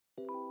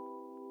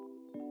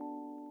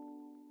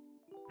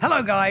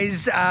Hello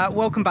guys,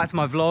 welcome back to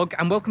my vlog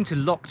and welcome to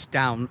Locked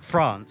Down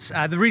France.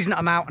 The reason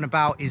I'm out and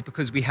about is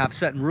because we have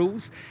certain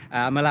rules.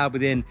 I'm allowed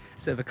within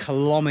sort of a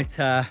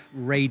kilometre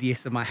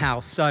radius of my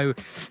house. So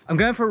I'm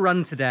going for a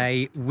run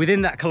today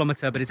within that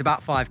kilometre, but it's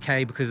about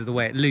 5k because of the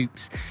way it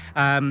loops.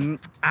 And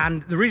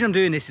the reason I'm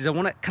doing this is I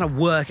want to kind of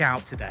work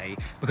out today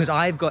because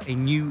I've got a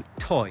new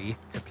toy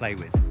to play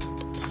with.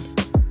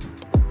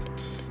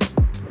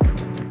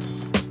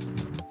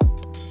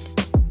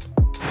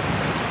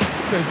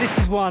 So this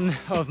is one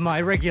of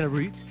my regular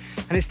routes,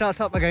 and it starts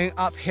up by going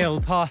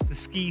uphill past the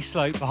ski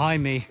slope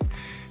behind me.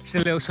 Just a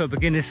little sort of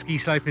beginner's ski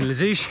slope in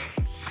Les Houches,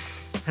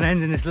 and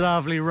ends in this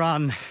lovely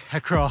run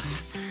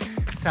across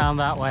down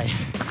that way.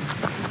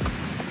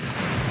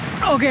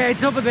 Okay,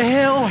 top of the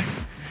hill.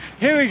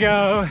 Here we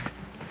go.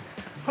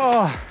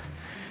 Oh,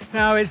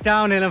 now it's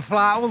downhill and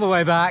flat all the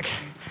way back.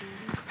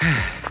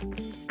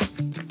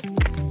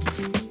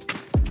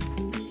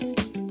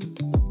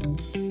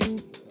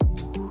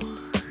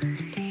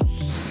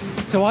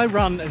 So I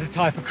run as a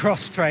type of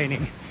cross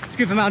training. It's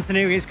good for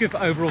mountaineering, it's good for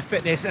overall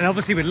fitness, and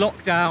obviously with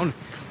lockdown,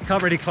 you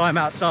can't really climb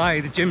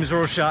outside, the gyms are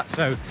all shut,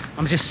 so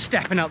I'm just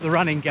stepping up the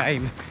running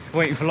game,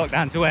 waiting for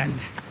lockdown to end.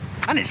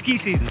 And it's ski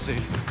season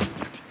soon.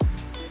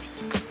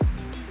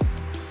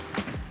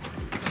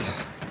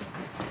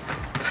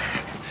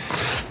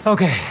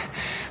 Okay,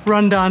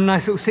 run done,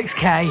 nice little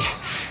 6k.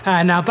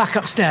 Now back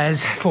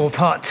upstairs for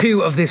part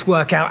 2 of this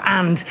workout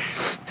and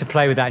to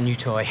play with that new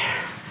toy.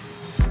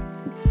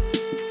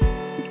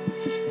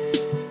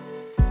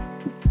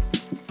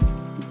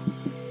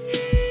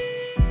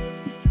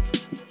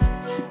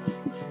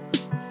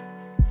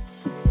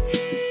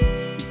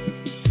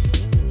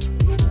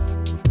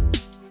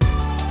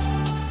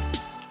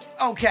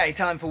 Okay,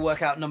 time for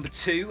workout number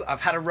 2.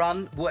 I've had a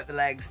run, worked the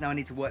legs, now I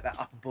need to work that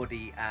upper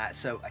body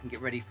so I can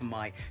get ready for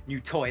my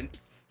new toy.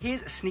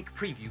 Here's a sneak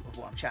preview of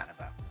what I'm chatting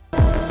about.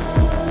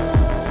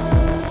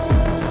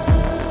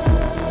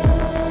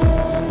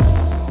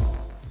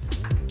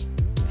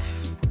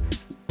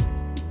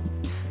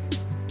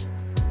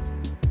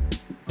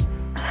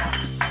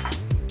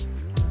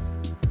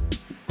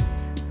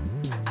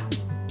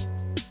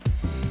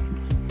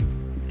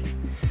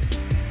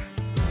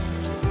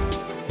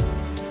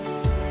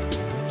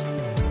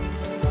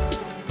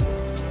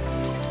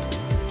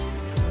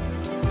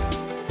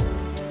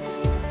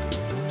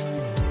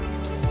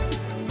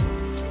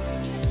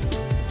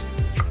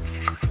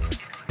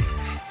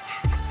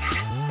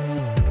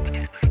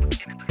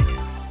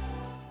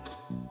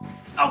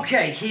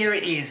 Okay, here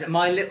it is,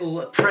 my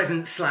little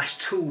present slash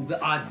tool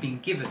that I've been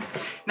given.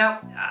 Now,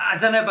 I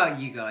don't know about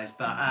you guys,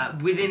 but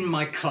within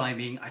my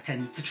climbing, I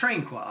tend to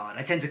train quite hard.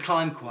 I tend to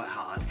climb quite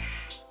hard.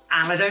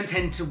 And I don't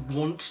tend to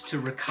want to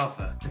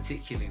recover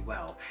particularly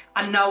well.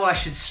 I know I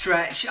should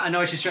stretch. I know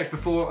I should stretch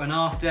before and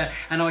after.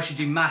 I know I should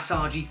do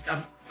massage.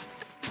 I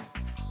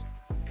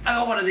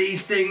got one of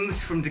these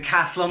things from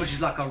Decathlon, which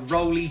is like a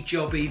rolly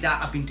jobby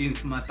that I've been doing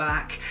for my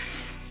back.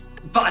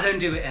 But I don't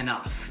do it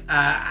enough.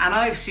 And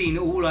I've seen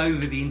all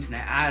over the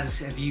internet, as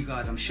have you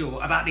guys I'm sure,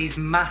 about these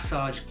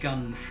massage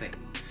gun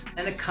things.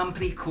 And a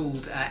company called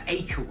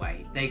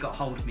Achedaway, they got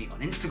hold of me on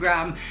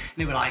Instagram and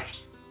they were like,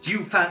 do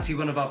you fancy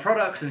one of our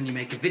products? And then you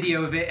make a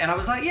video of it. And I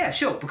was like, yeah,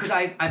 sure, because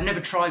I've never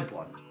tried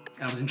one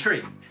and I was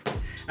intrigued.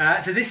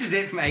 So this is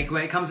it from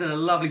Achedaway. It comes in a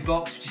lovely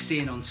box, which you're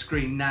seeing on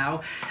screen now.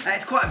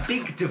 It's quite a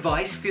big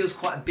device, feels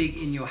quite big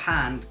in your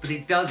hand, but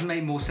it does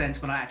make more sense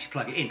when I actually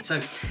plug it in.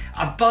 So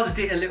I've buzzed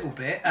it a little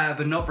bit,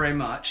 but not very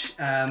much.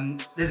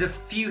 There's a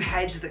few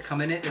heads that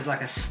come in it. There's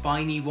like a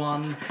spiny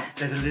one.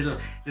 There's a little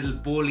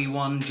bally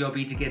one,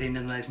 jobby to get in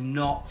those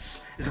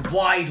knots. There's a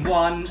wide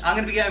one. I'm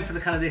gonna be going for the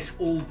kind of this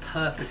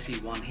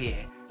all-purposey one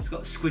here. It's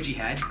got the squidgy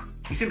head.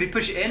 You simply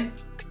push it in,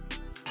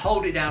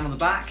 hold it down on the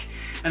back,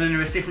 and then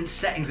there are different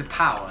settings of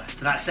power.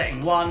 So that's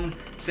setting 1,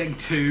 setting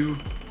 2,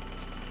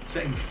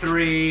 setting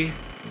 3.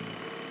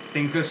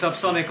 Things go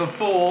subsonic on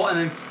 4, and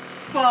then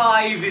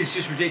 5 is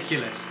just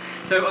ridiculous.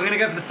 So I'm gonna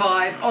go for the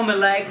 5 on the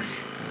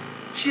legs,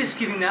 just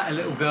giving that a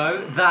little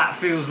go. That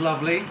feels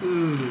lovely.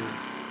 Ooh.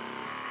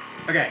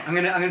 Okay, I'm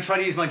gonna try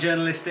to use my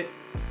journalistic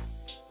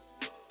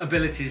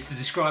abilities to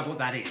describe what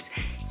that is.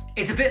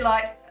 It's a bit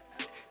like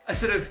a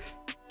sort of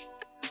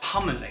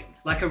pummeling,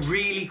 like a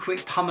really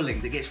quick pummeling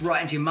that gets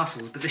right into your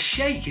muscles, but the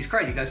shake is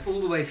crazy, it goes all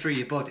the way through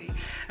your body.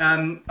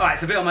 Alright,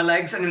 so a bit on my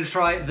legs. I'm going to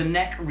try the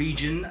neck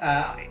region.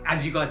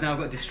 As you guys know, I've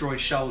got a destroyed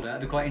shoulder.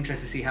 I'd be quite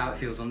interested to see how it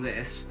feels on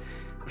this.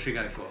 What should we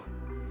go for?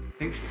 I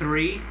think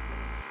 3,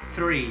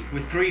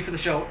 with 3 for the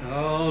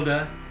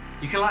shoulder.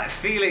 You can like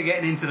feel it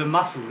getting into the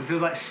muscles. It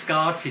feels like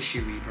scar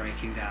tissue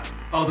breaking down.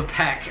 Oh, the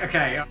pec,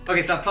 okay.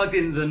 Okay, so I plugged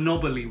in the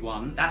knobbly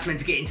one. That's meant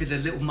to get into the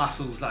little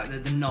muscles, like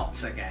the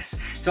knots, I guess.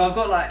 So I've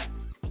got like,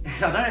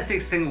 so I don't know if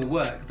this thing will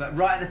work, but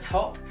right at the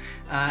top,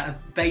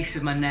 base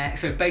of my neck,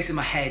 so base of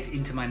my head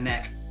into my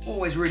neck,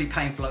 always really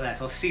painful like that,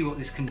 so I'll see what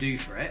this can do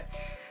for it.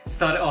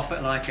 Start it off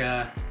at like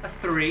a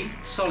 3,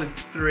 solid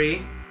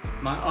 3.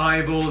 My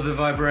eyeballs are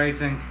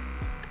vibrating.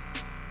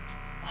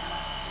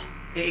 Oh,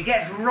 it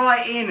gets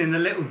right in the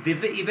little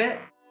divotty bit.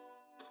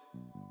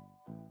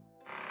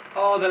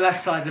 Oh, the left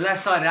side,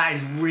 that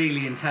is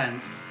really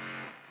intense.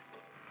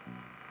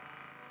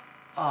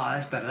 Oh,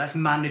 that's better, that's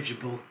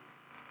manageable.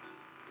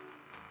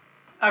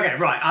 Okay,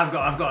 right, I've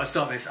got to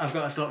stop this, I've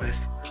got to stop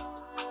this.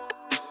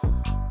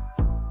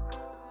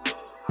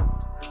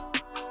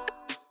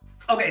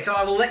 Okay, so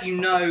I will let you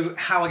know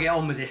how I get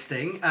on with this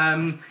thing.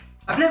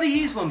 I've never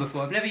used one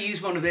before, I've never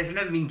used one of this, I've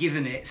never been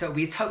given it, so it'll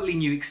be a totally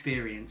new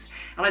experience.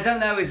 And I don't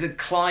know, as a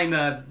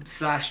climber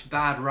slash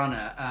bad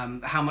runner,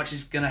 how much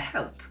it's gonna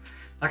help.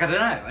 Like,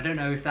 I don't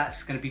know if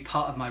that's gonna be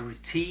part of my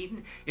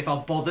routine, if I'll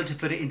bother to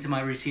put it into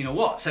my routine or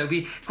what. So it'll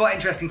be quite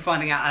interesting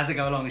finding out as I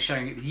go along and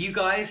sharing it with you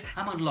guys.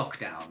 I'm on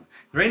lockdown.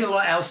 There ain't a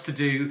lot else to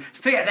do.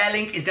 So yeah, their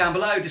link is down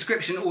below,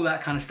 description, all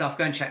that kind of stuff.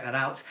 Go and check that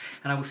out.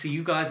 And I will see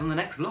you guys on the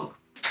next vlog.